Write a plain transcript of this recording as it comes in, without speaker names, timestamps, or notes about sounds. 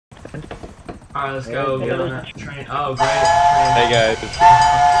Alright, let's go get on that train. Oh, great. Hey guys.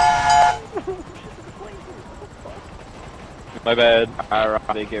 My bad. Alright,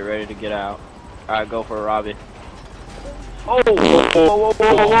 Robbie, get ready to get out. Alright, go for it, Robbie. Oh! Whoa, whoa, whoa, whoa,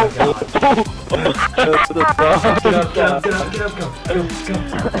 whoa, whoa! Get up, go.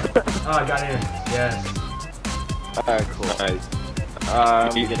 Oh, I got in. Yes. Alright, cool. Nice.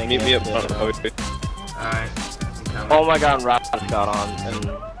 Meet me up front. Alright. Oh my god, Rob just got on. And...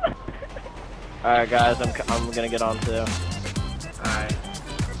 Alright, guys, I'm gonna get on too. Alright.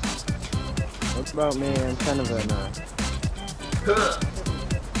 What about me? I'm kind of in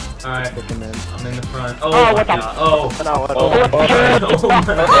Alright. I'm in the front. Oh, Oh, my what the? god. Oh. No, Oh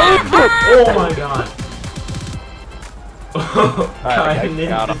my god. Oh my god. I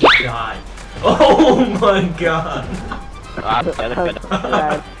got him. die. Oh my god.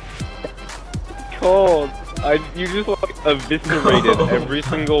 Cold. You just like eviscerated every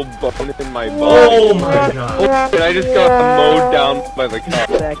single bone in my body. Oh my god. And I just got mowed down by the car.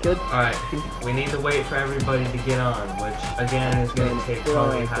 Alright, we need to wait for everybody to get on, which again is going to take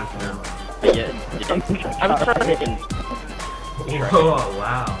probably half an hour. Yeah. I'm trying. Whoa,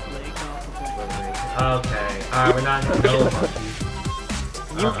 wow. Okay, alright, we're not gonna go about these.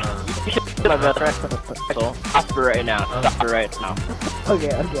 Stop it right now. Stop it right now.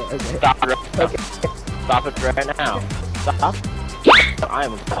 Okay. Stop it right now. Stop it right now. Stop. I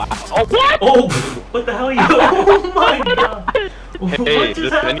am wow. Oh, what? Oh, what the hell are you? Oh my god. What Hey,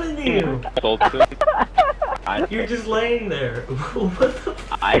 just happened to you? You're just laying there. What the fuck?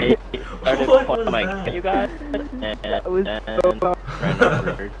 I started What was playing that? you guys,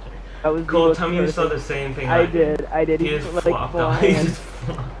 That was Cole, tell me you saw the same thing I did. He just flopped off. He just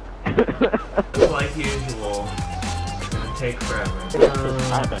flopped. Like usual. It's gonna take forever.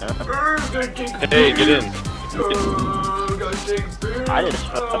 Hey, get in. I just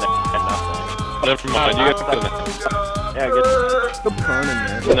fucking nothing. Never mind, you guys got Yeah, get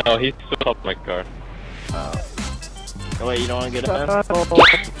it. No, he still up my car. Oh, wait, you don't want to get in?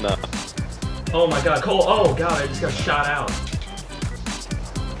 No. Oh my god, Cole, oh god, I just got shot out.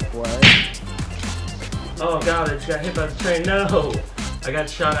 What? Oh god, I just got hit by the train. No! I got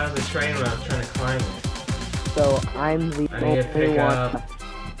shot out of the train when I was trying to climb it. So I'm the I need to pick only one. up.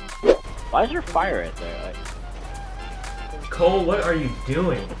 Why is there fire right there? Like, Cole, what are you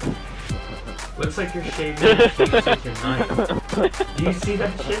doing? Looks like you're shaving your cheeks with your knife. Do you see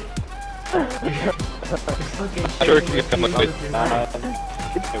that shit? You're fucking Sure, shaving you your can cheeks look with your knife.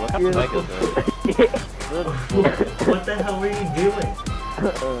 hey, what kind of bike is this? What the hell were you doing?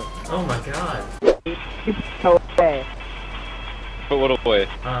 Oh my god. Okay. But what away?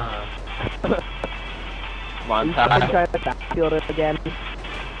 Come on, I'm Ty. trying to backfield it again.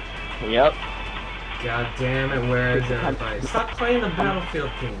 Yep. God damn it, where is everybody? Stop playing the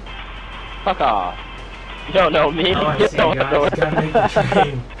Battlefield team. Fuck off. You don't know me. Oh, I You see, don't guys. know You gotta make the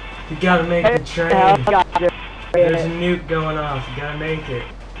train. You gotta make the train. There's a nuke going off. You gotta make it.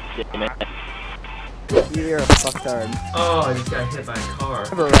 Damn it. You're a fucktard. Oh, I just got hit by a car.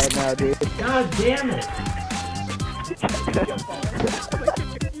 Never right now, dude. God damn it.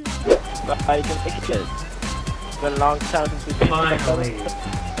 But I can make it. It's been a long time since we've been Finally.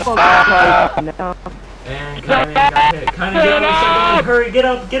 No. And Kyrie got hit. Kyrie, get on the second one. Hurry, get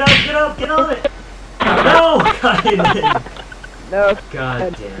up, get on it. No, Kyrie. No.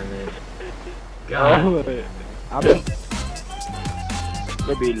 God damn it. God damn it. I'll be.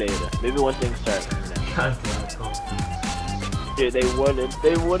 Maybe later. Maybe when things start. God damn it, Cole. Dude, they wouldn't.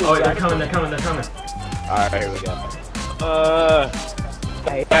 They wouldn't. Oh, they're coming. Alright, here we go.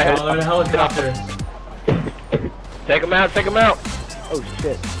 Hey. Oh, they're in a helicopter. Take him out, take him out! Oh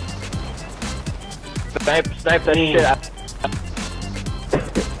shit. Snipe that shit out.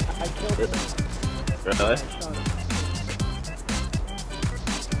 I killed him. Really?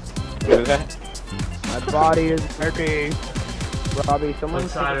 What is that? My body is dirty. Robbie, someone.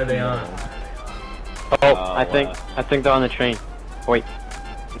 What side are they on? Oh, I think they're on the train. Wait.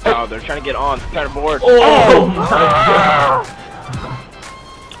 Oh, they're trying to get on. They're trying to board. Oh my god.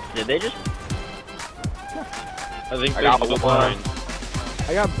 Did they just... I think I they're got still one. fine.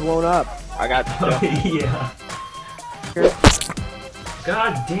 I got blown up. I got Yeah.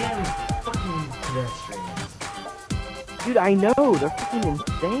 God damn fucking pedestrians. Dude, I know. They're fucking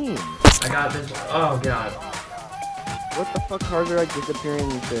insane. I got this. Oh god. What the fuck cars are like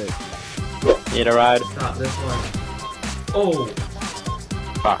disappearing and shit? Need a ride? Stop this one. Oh.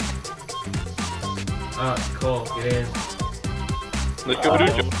 Fuck. Cole, get in. Let's go do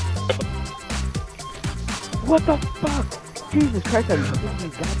it. What the fuck? Jesus Christ, I'm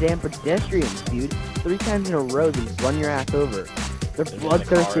these goddamn pedestrians, dude. 3 times in a row, they run your ass over. They're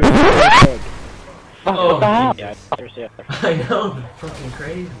bloodthirsty as a pig. fuck, Oh, what the hell? Jesus. Yeah, seriously. I know, fucking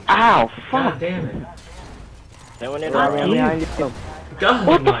crazy. Ow, God fuck. damn it. That one in Robbie, our I'm team. behind you. God,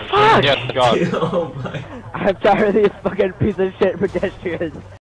 What the my fuck? Yes, God. Oh my. I'm tired of these fucking piece of shit pedestrians.